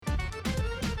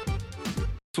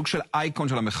סוג של אייקון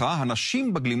של המחאה,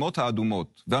 הנשים בגלימות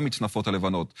האדומות והמצנפות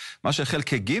הלבנות. מה שהחל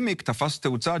כגימיק תפס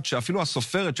תאוצה עד שאפילו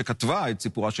הסופרת שכתבה את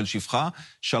סיפורה של שפחה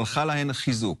שלחה להן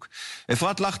חיזוק.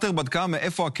 אפרת לחטר בדקה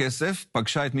מאיפה הכסף,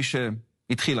 פגשה את מי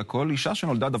שהתחיל הכל, אישה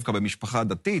שנולדה דווקא במשפחה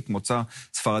דתית, מוצא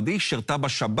ספרדי, שרתה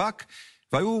בשב"כ,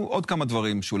 והיו עוד כמה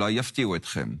דברים שאולי יפתיעו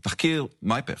אתכם. תחקיר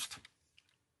מייפכט.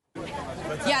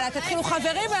 יאללה, תתחילו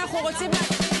חברים, ואנחנו רוצים...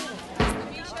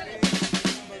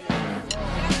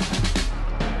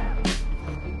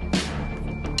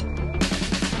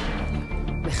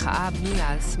 מחאה בנויה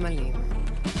על סמלים.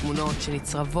 תמונות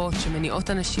שנצרבות שמניעות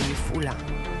אנשים לפעולה.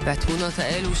 והתמונות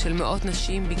האלו של מאות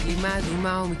נשים בגלימה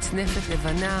אדומה ומצנפת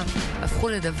לבנה הפכו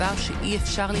לדבר שאי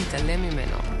אפשר להתעלם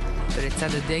ממנו.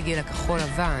 ולצד הדגל הכחול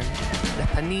לבן,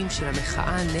 לפנים של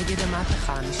המחאה נגד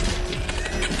המהפכה המשפטית.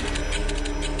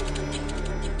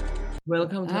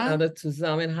 Welcome to another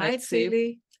Zusammen. Hi, Tzili.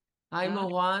 Hi,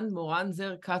 Moran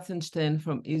Zer Katzenstein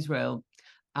from Israel.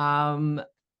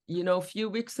 You know, a few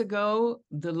weeks ago,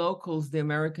 the locals, the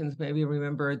Americans, maybe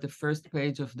remember the first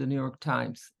page of the New York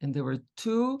Times. And there were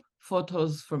two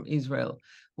photos from Israel.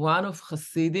 One of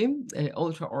Hasidim,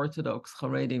 ultra-Orthodox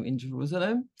Haredim in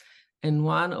Jerusalem, and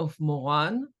one of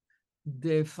Moran,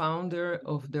 the founder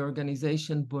of the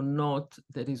organization Bonot,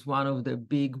 that is one of the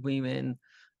big women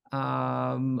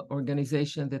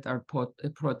organizations that are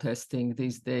protesting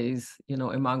these days, you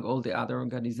know, among all the other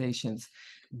organizations.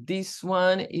 This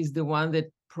one is the one that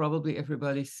probably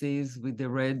everybody sees with the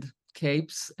red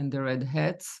capes and the red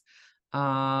hats.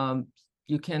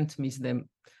 You can't miss them.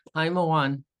 Hi,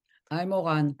 Moran. Hi,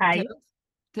 Moran. Hi.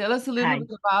 Tell us a little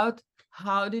bit about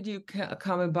how did you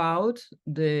come about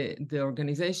the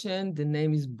organization. The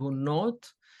name is Bonot.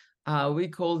 We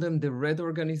call them the Red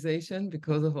Organization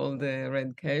because of all the red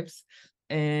capes.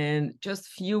 And just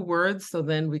few words, so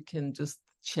then we can just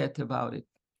chat about it.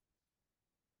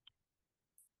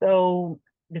 So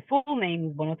the full name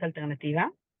is Bonot Alternativa.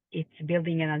 It's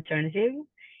building an alternative.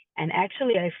 And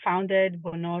actually, I founded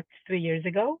Bonot 3 years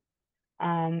ago.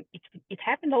 It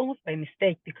happened almost by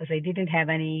mistake because I didn't have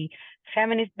any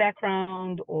feminist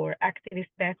background or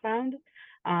activist background.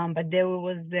 But there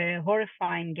was a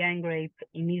horrifying gang rape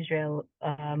in Israel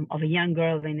of a young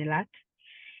girl in Eilat.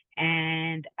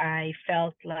 And I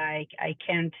felt like I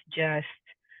can't just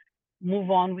move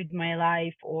on with my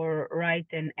life or write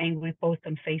an angry post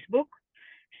on Facebook.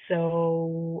 So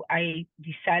I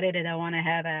decided that I want to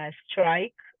have a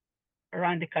strike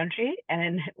around the country,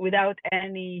 and without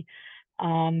any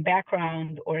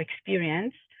background or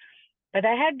experience. But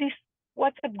I had this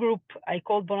WhatsApp group I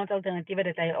called Bonot Alternativa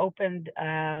that I opened,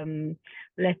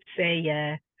 let's say,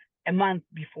 a month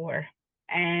before.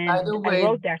 And by the way, I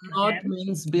wrote that Bonot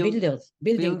means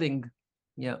building.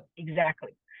 Yeah,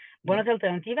 exactly. Bonot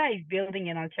Alternativa is building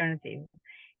an alternative.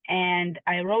 And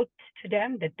I wrote to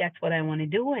them that that's what I want to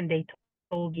do. And they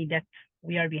told me that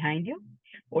we are behind you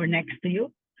or next to you.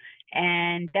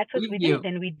 And that's what we did.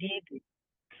 And we did.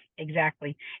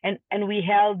 Exactly. And we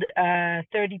held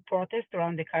 30 protests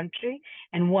around the country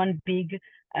and one big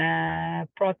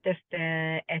protest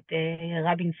at the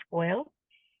Rabin Square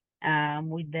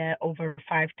with over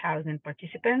 5,000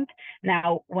 participants. Now,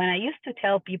 when I used to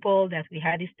tell people that we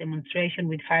had this demonstration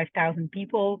with 5,000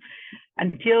 people,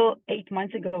 until 8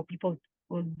 months ago, people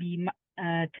would be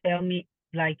tell me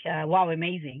like, wow,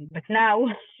 amazing. But now,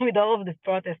 with all of the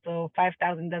protests, so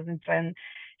 5,000 doesn't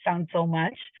sound so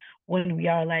much when we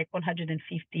are like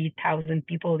 150,000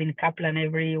 people in Kaplan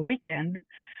every weekend.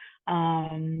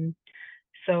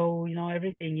 So, you know,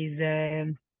 everything is...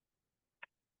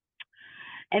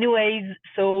 Anyways,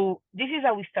 so this is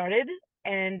how we started.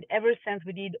 And ever since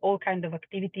we did all kinds of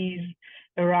activities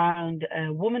around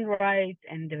women's rights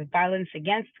and the violence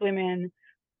against women.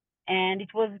 And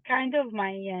it was kind of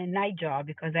my night job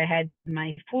because I had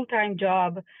my full-time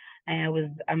job.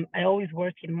 And I always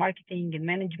work in marketing and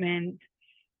management.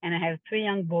 And I have 3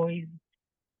 young boys.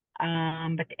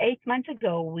 But 8 months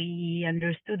ago, we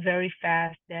understood very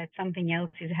fast that something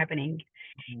else is happening.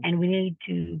 And we need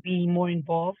to be more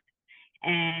involved.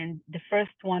 And the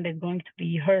first one that's going to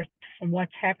be hurt from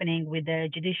what's happening with the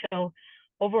judicial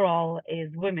overall is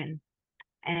women.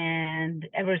 And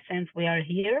ever since we are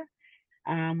here,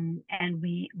 and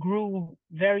we grew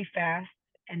very fast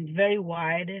and very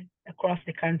wide across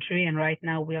the country. And right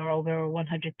now we are over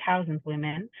 100,000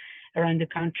 women around the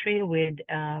country with,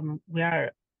 we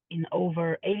are in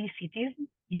over 80 cities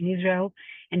in Israel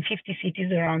and 50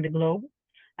 cities around the globe,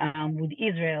 with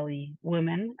Israeli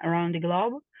women around the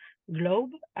globe.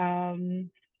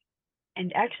 And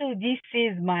actually this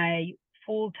is my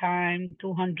full-time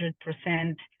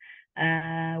 200%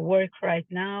 work right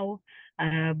now,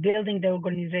 building the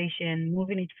organization,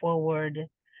 moving it forward,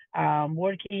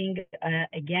 working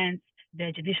against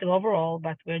the judicial overall,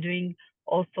 but we're doing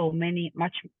also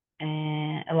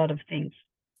a lot of things.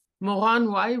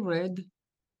 Moran, why red?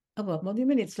 Oh, what do you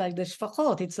mean? It's like the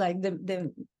shfachot. It's like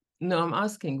the. No, I'm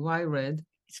asking why red?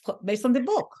 It's based on the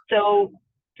book. So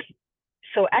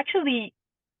actually,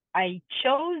 I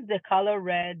chose the color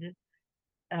red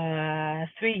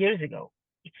 3 years ago.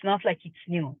 It's not like it's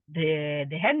new. The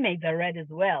handmaids are red as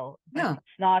well, but Yeah.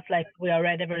 It's not like we are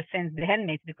red ever since the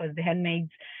handmaids, because the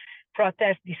handmaids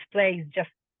protest displays just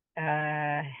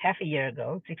half a year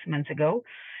ago, 6 months ago.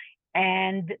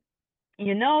 And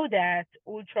you know that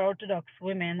ultra-Orthodox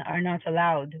women are not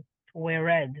allowed to wear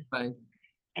red. Right.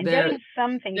 And there is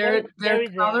something, Their there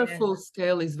is colorful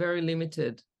scale is very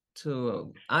limited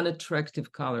to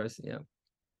unattractive colors, yeah.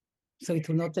 So it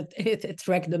will not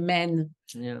attract the men.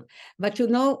 Yeah. But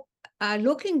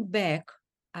looking back,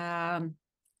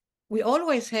 we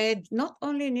always had, not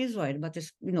only in Israel, but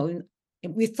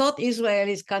we thought Israel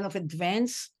is kind of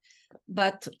advanced,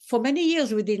 but for many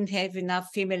years we didn't have enough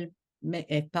female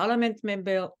parliament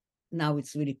member. Now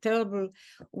it's really terrible.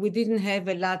 We didn't have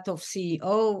a lot of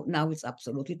CEO. Now it's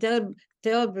absolutely terrible.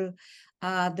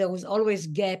 There was always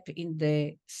gap in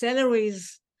the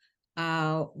salaries.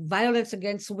 Violence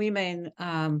against women,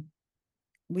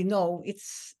 we know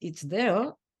it's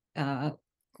there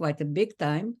quite a big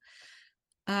time.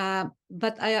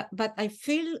 But I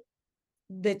feel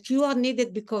that you are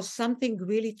needed because something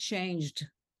really changed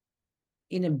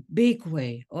in a big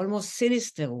way, almost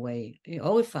sinister way,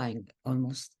 horrifying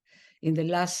almost, in the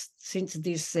last, since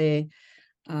this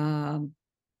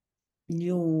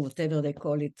new, whatever they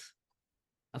call it,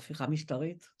 הפיכה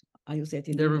משטרית. How you say it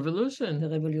in The English? revolution. The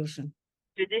revolution.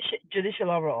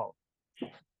 judicial overall.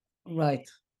 Right.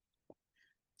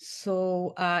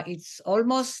 So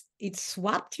it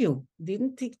swapped you,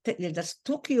 didn't it? It just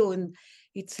took you, and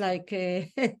it's like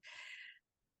a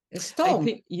storm. I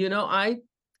think,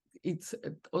 it's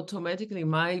automatically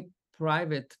my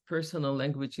private personal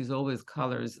language is always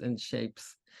colors and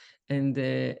shapes. And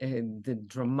the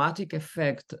dramatic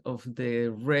effect of the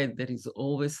red that is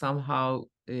always somehow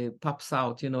pops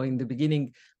out. In the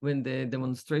beginning, when the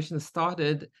demonstration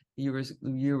started, you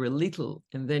were little,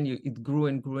 and then it grew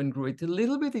and grew and grew. It a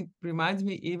little bit. It reminds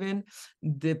me even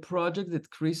the project that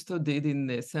Christo did in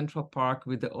the Central Park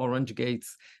with the orange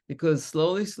gates, because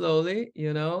slowly,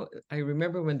 I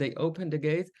remember when they opened the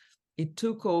gates, it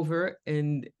took over,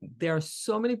 and there are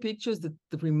so many pictures that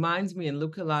reminds me and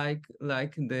look alike,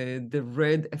 like the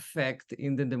red effect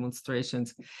in the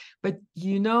demonstrations. But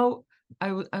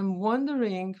I'm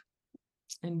wondering,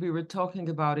 and we were talking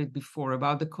about it before,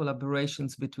 about the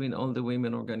collaborations between all the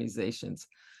women organizations.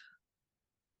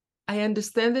 I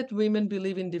understand that women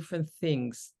believe in different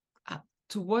things.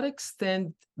 To what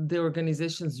extent the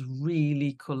organizations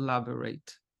really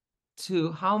collaborate?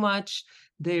 To how much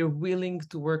they're willing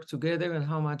to work together, and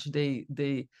how much they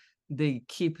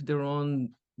keep their own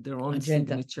Agenda.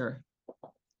 signature.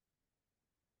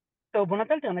 So Bonot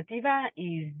Alternativa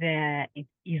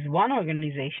is one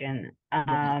organization.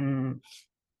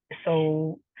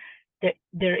 So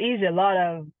there is a lot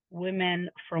of women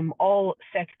from all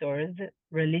sectors,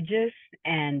 religious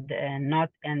and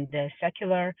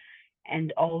secular,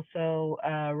 and also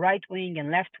right wing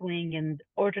and left wing, and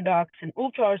Orthodox and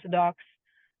ultra Orthodox,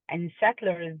 and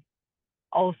settlers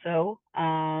also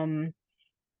in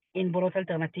Bonot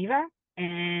Alternativa.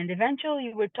 And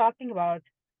eventually we're talking about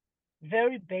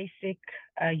very basic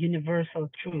universal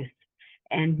truth.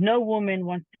 And no woman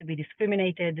wants to be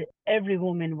discriminated. Every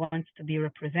woman wants to be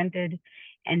represented,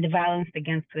 and the violence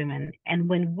against women. And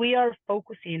when we are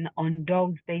focusing on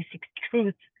those basic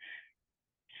truths,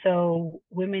 so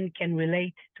women can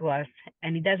relate to us,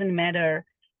 and it doesn't matter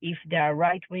if they are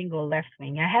right wing or left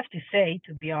wing. I have to say,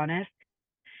 to be honest,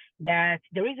 that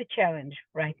there is a challenge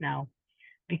right now,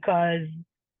 because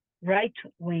right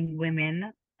wing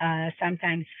women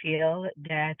sometimes feel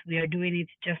that we are doing it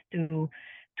just to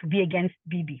be against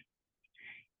Bibi.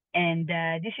 And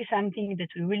this is something that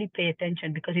we really pay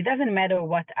attention, because it doesn't matter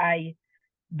what I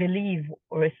believe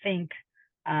or think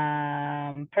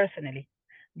personally,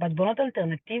 but Bonot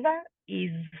Alternativa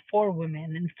is for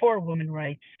women and for women's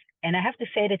rights. And I have to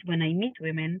say that when I meet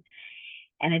women,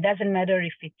 and it doesn't matter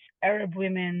if it's Arab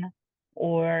women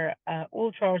or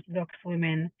ultra-Orthodox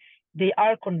women, they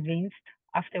are convinced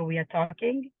after we are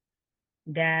talking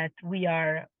that we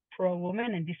are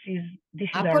pro-woman, and this is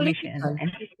our mission.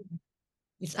 And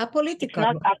it's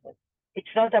apolitical.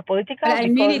 It's not apolitical. I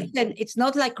mean, it's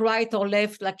not like right or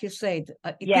left, like you said.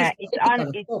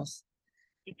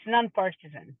 It's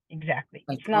non-partisan, exactly.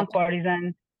 It's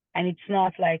non-partisan, and it's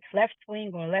not like left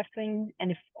wing or left wing.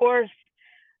 And of course,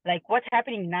 like what's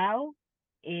happening now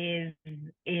is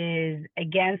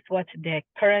against what the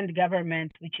current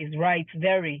government, which is right,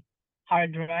 very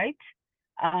hard right.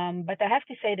 But I have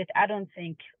to say that I don't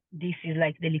think this is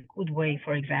like the Likud way,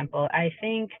 for example. I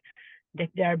think that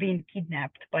they are being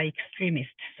kidnapped by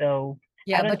extremists. So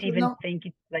Yeah, I don't but even think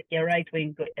it's like a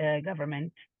right-wing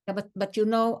government. Yeah, but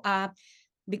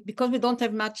because we don't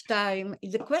have much time,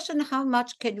 it's a question how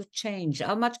much can you change?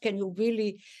 How much can you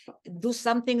really do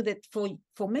something that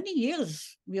for many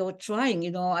years we were trying?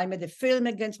 You know, I made a film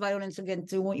against violence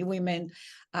against women,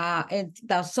 and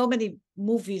there are so many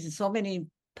movies and so many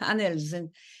panels, and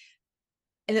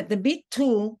the Me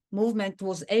Too movement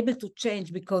was able to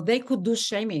change because they could do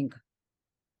shaming.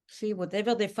 See,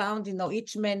 whatever they found, you know,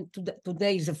 each man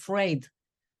today is afraid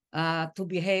to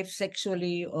behave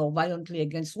sexually or violently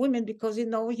against women because he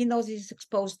knows he's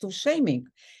exposed to shaming.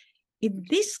 In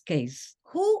this case,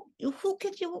 who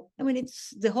can you? I mean,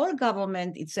 it's the whole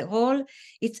government. It's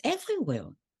everywhere.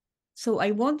 So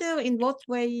I wonder in what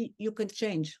way you can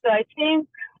change. So I think,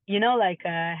 like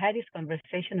I had this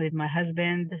conversation with my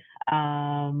husband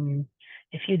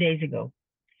a few days ago.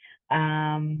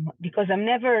 Because I'm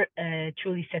never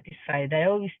truly satisfied. I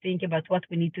always think about what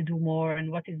we need to do more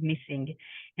and what is missing.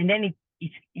 And then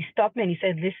he stopped me and he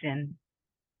said, listen,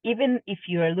 even if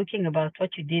you are looking about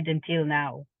what you did until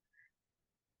now,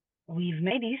 we've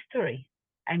made history.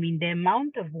 I mean, the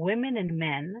amount of women and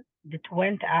men that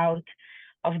went out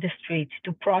of the streets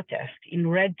to protest in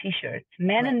red t-shirts,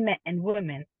 men and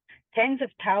women, tens of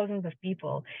thousands of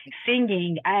people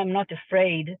singing, I am not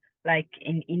afraid, like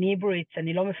in Hebrew, it's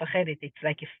אני לא מפחדת, it's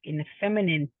like in a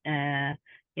feminine,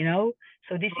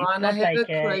 so this Moran, is not I have like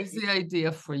a crazy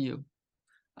idea for you.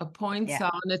 Appoint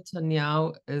Sarah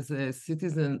Netanyahu as a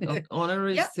citizen,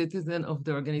 honorary citizen of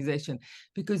the organization,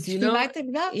 because in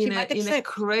a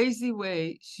crazy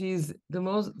way, she's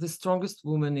the strongest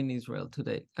woman in Israel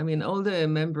today. I mean, all the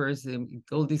members,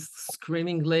 all these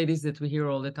screaming ladies that we hear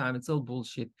all the time, it's all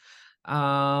bullshit.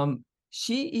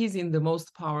 She is in the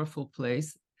most powerful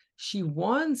place. She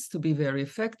wants to be very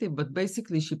effective, but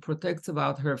basically she protects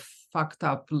about her fucked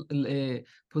up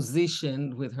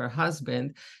position with her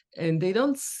husband, and they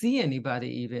don't see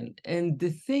anybody even. And the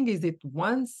thing is that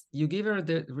once you give her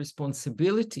the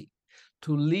responsibility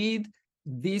to lead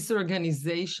this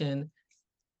organization,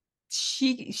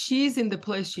 she's in the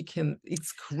place she can.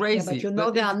 It's crazy. Yeah,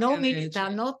 but there are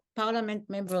no parliament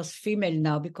members female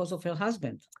now because of her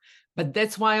husband. But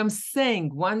that's why I'm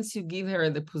saying once you give her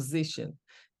the position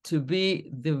to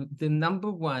be the number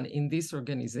one in this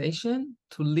organization,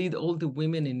 to lead all the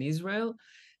women in Israel,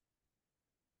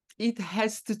 it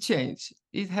has to change.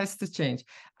 It has to change.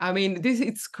 I mean,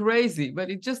 it's crazy, but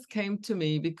it just came to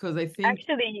me because I think...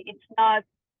 Actually,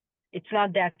 it's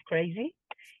not that crazy.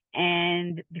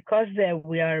 And because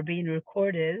we are being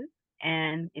recorded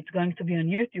and it's going to be on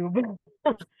YouTube,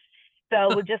 so I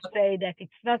will just say that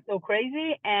it's not so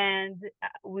crazy and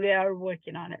we are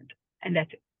working on it. And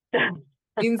that's it.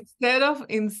 Instead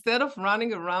of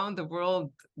running around the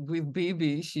world with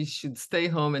Bibi, she should stay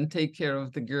home and take care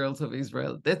of the girls of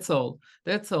Israel. That's all.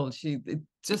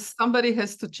 Just somebody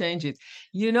has to change it.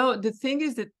 You know, the thing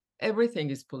is that everything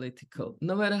is political,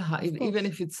 no matter how, even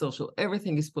if it's social,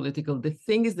 everything is political. The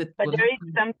thing is that... But there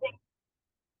is something...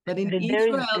 But in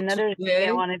Israel there is another today, thing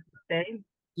I wanted to say.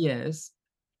 Yes.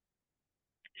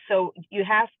 So you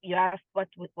asked what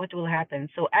will happen.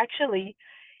 So actually,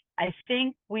 I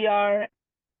think we are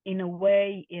in a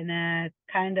way in a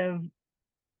kind of,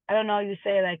 I don't know, you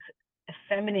say like a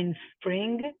feminine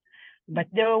spring, but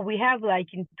there we have like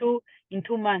in two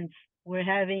months we're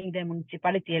having the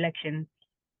municipality election.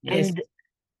 Yes.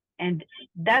 And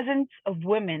dozens of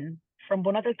women from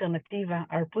Bonot Alternativa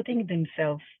are putting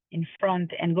themselves in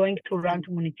front and going to run to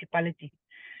municipality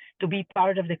to be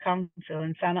part of the council,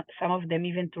 and some of them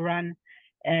even to run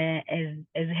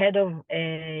as head of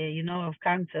of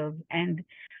councils,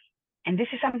 and this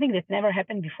is something that never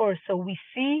happened before. So we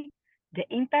see the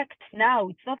impact now.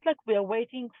 It's not like we are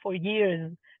waiting for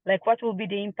years. Like what will be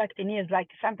the impact in years? Like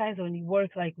sometimes when you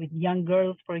work like with young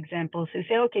girls, for example, so you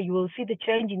say, okay, you will see the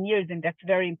change in years, and that's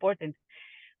very important.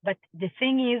 But the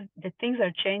thing is that things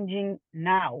are changing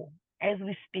now as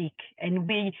we speak, and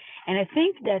I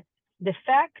think that the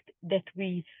fact that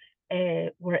we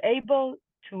were able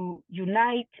to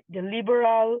unite the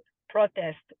liberal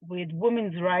protest with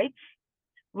women's rights,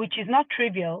 which is not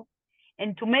trivial,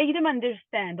 and to make them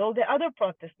understand, all the other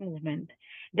protest movement,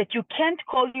 that you can't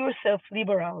call yourself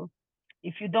liberal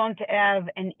if you don't have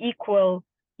an equal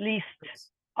list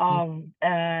of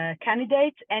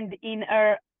candidates and in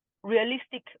a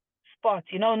realistic spot,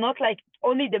 not like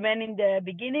only the men in the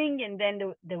beginning and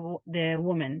then the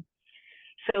woman.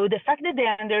 So the fact that they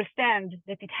understand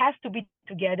that it has to be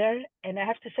together, and I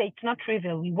have to say it's not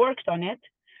trivial, we worked on it,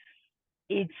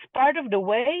 it's part of the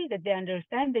way that they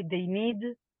understand that they need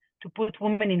to put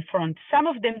women in front. Some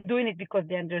of them doing it because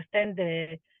they understand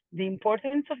the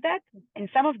importance of that, and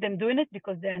some of them doing it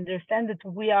because they understand that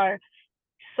we are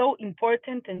so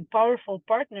important and powerful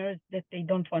partners that they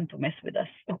don't want to mess with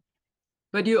us.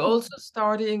 But you're also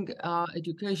starting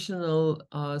educational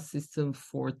system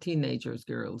for teenagers,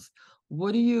 girls.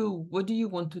 What do you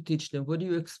want to teach them? What do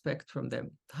you expect from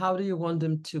them? How do you want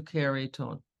them to carry it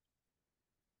on?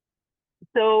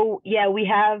 So yeah, we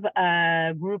have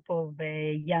a group of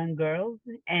young girls,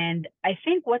 and I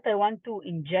think what I want to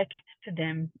inject to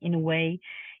them in a way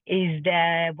is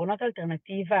the Bonot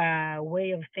Alternativa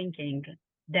way of thinking.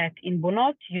 That in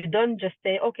Bonot, you don't just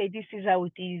say, okay, this is how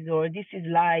it is, or this is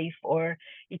life, or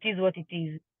it is what it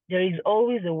is. There is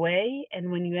always a way,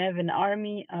 and when you have an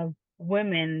army of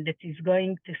women that is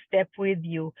going to step with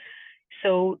you,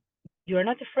 so you're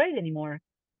not afraid anymore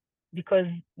because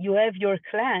you have your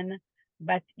clan,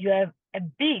 but you have a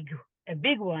big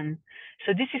one.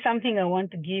 So this is something I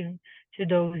want to give to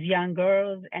those young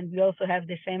girls. And we also have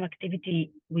the same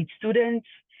activity with students.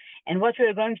 And what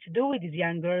we're going to do with these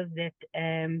young girls that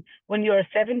when you are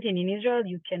 17 in Israel,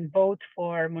 you can vote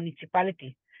for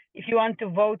municipality. If you want to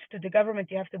vote to the government,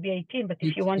 you have to be 18. But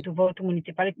if you want to vote to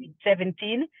municipality,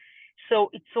 17. So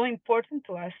it's so important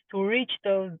to us to reach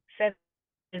those 17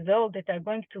 years old that are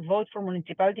going to vote for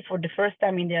municipality for the first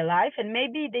time in their life, and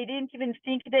maybe they didn't even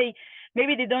think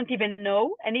maybe they don't even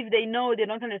know, and if they know, they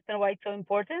don't understand why it's so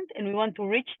important, and we want to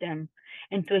reach them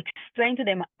and to explain to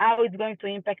them how it's going to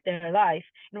impact their life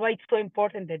and why it's so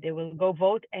important that they will go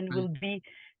vote and will be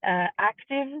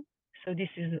active. So this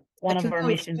is one of our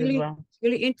missions as well. It's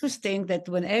really interesting that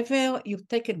whenever you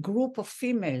take a group of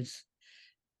females,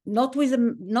 not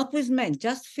with men,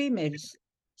 just females,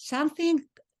 something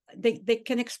they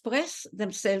can express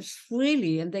themselves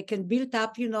freely and they can build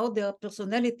up, their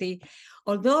personality.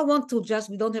 Although I want to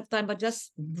we don't have time, but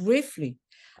just briefly,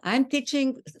 I'm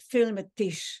teaching film at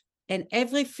Tisch, and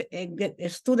every a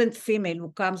student female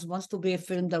who comes wants to be a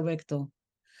film director.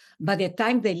 By the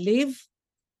time they leave,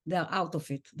 they're out of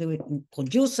it. The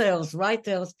producers,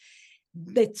 writers,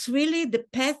 that's really, the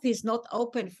path is not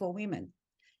open for women.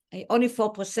 Only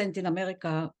 4% in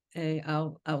America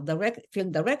are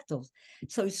film directors.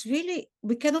 So it's really,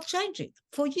 we cannot change it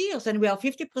for years. And we are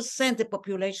 50% the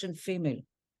population female.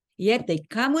 Yet they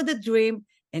come with a dream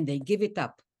and they give it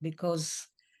up because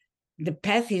the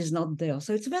path is not there.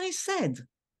 So it's very sad,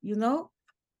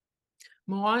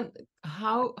 Moran,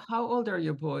 how old are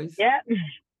your boys? Yeah.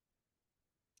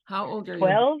 How old are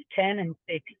 12, 10, and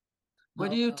 6.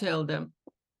 What do you tell them?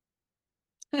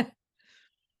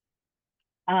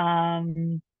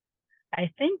 I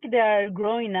think they are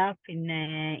growing up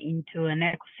into an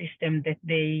ecosystem that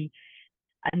they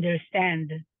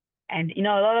understand. And a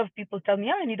lot of people tell me,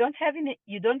 "Oh, and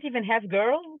you don't even have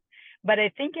girls." But I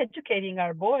think educating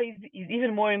our boys is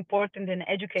even more important than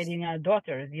educating our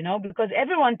daughters, because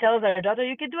everyone tells our daughter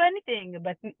you can do anything,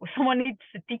 but someone needs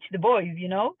to teach the boys,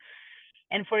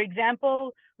 And for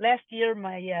example, last year,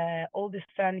 my oldest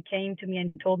son came to me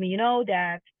and told me,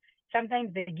 that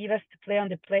sometimes they give us to play on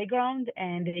the playground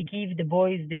and they give the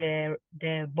boys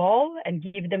the ball and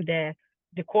give them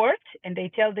the court, and they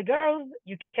tell the girls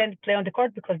you can't play on the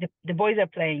court because the boys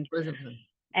are playing.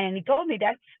 And he told me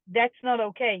that's not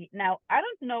okay. Now, I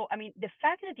don't know. I mean, the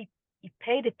fact that he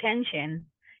paid attention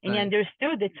and he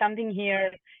understood that something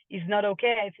here is not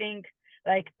okay, I think,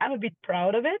 I'm a bit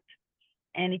proud of it.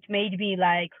 And it made me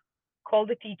call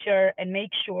the teacher and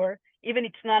make sure, even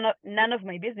it's none of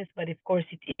my business, but of course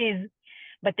it is.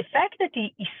 But the fact that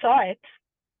he saw it,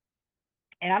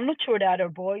 and I'm not sure the other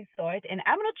boys saw it, and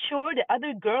I'm not sure the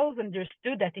other girls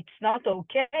understood that it's not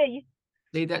okay.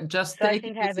 They just so take I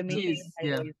think it I have a mission.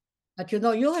 Yeah. But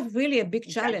you have really a big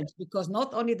challenge because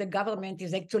not only the government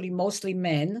is actually mostly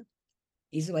men,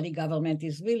 Israeli government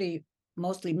is really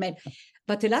mostly men,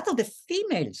 but a lot of the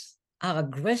females are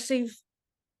aggressive,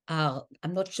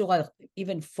 I'm not sure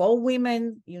even for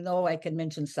women, I can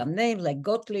mention some names like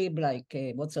Gottlieb,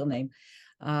 what's her name?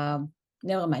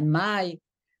 Never mind, Mai.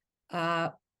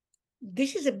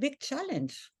 This is a big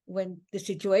challenge when the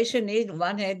situation is,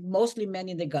 one had mostly men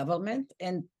in the government,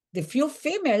 and the few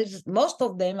females, most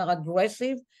of them are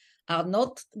aggressive, are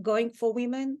not going for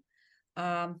women.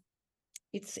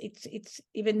 It's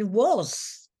even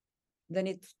worse than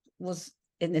it was.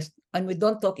 And we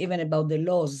don't talk even about the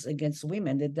laws against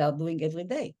women that they are doing every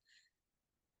day.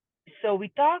 So we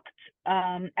talked,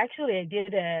 actually I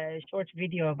did a short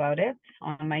video about it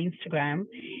on my Instagram,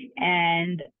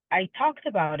 and I talked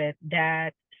about it,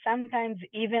 that sometimes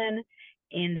even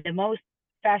in the most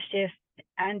fascist,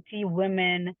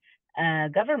 anti-women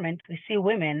government, we see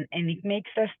women, and it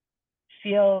makes us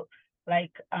feel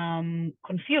like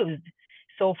confused.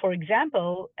 So, for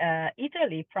example,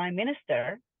 Italy Prime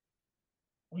Minister,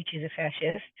 which is a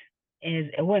fascist,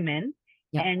 is a woman,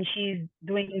 and she's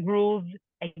doing rules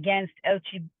against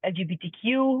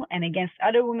LGBTQ and against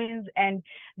other women. And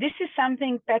this is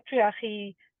something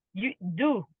patriarchy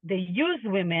do. They use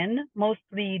women,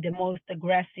 mostly the most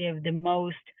aggressive, the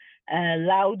most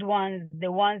loud ones,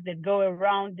 the ones that go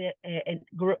around and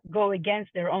go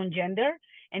against their own gender,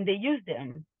 and they use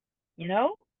them,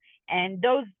 and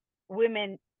those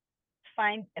women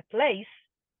find a place,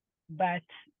 but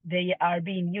they are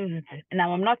being used.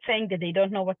 Now, I'm not saying that they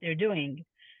don't know what they're doing,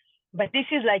 but this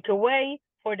is like a way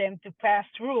for them to pass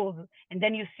rules. And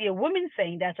then you see a woman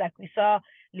saying that, like we saw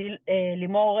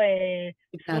Limor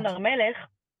Sunar Melech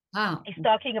is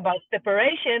talking about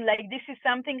separation, like this is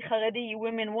something Haredi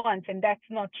women want, and that's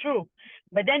not true.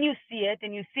 But then you see it,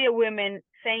 and you see a woman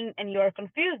saying, and you are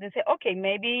confused and say, okay,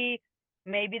 maybe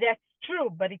that's true,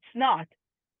 but it's not.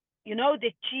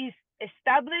 That she's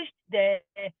established the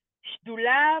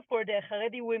Shdula for the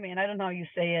Haredi women. I don't know how you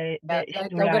say the like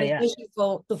Shdula. organization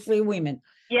to free women.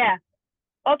 Yeah.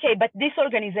 Okay, but this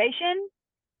organization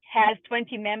has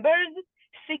 20 members.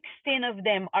 16 of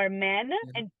them are men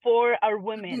and 4 are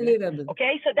women.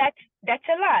 Okay, so that's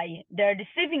a lie. They're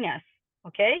deceiving us.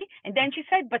 Okay, and then she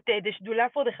said, but the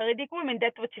Shdula for the Haredi women,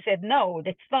 that's what she said. No,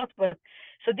 that's not what.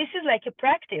 So this is like a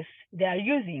practice they are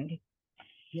using.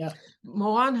 Yeah.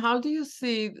 Moran, how do you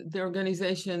see the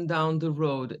organization down the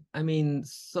road? I mean,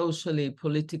 socially,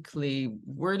 politically,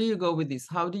 where do you go with this?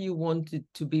 How do you want it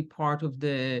to be part of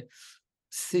the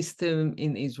system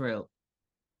in Israel?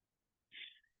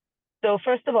 So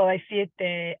first of all, I see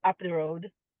it up the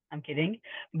road. I'm kidding,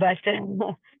 but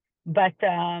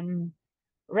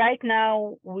right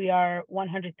now we are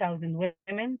 100,000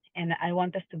 women, and I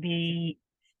want us to be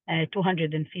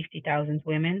 250,000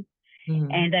 women,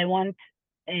 and I want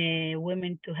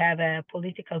women to have a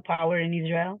political power in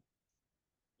Israel.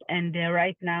 And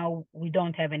right now we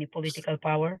don't have any political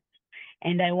power,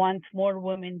 and I want more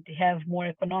women to have more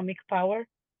economic power.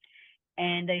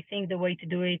 And I think the way to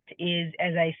do it is,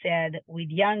 as I said, with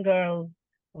young girls,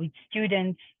 with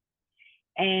students,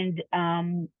 and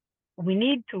we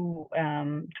need to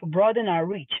broaden our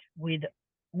reach with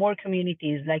more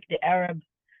communities like the Arab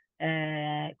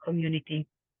community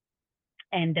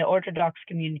and the Orthodox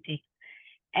community.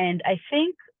 And I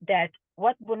think that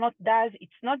what Bonot does,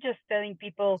 it's not just telling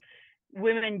people,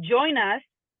 women join us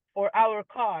for our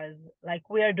cause, like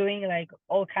we are doing like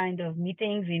all kinds of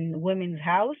meetings in women's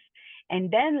house. And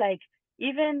then like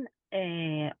even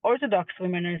Orthodox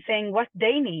women are saying what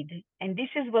they need. And this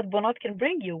is what Bonot can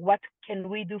bring you. What can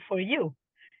we do for you?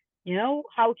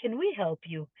 How can we help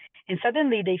you? And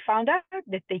suddenly they found out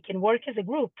that they can work as a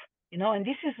group, and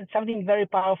this is something very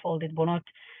powerful that Bonot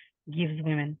gives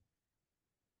women.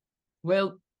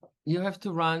 Well, you have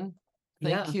to run.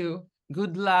 Thank you.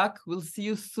 Good luck. We'll see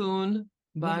you soon.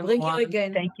 Bye. We'll bring you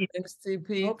again. Thank you. Thanks,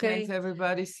 TP. Okay. Thanks,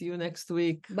 everybody. See you next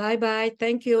week. Bye-bye.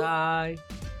 Thank you. Bye.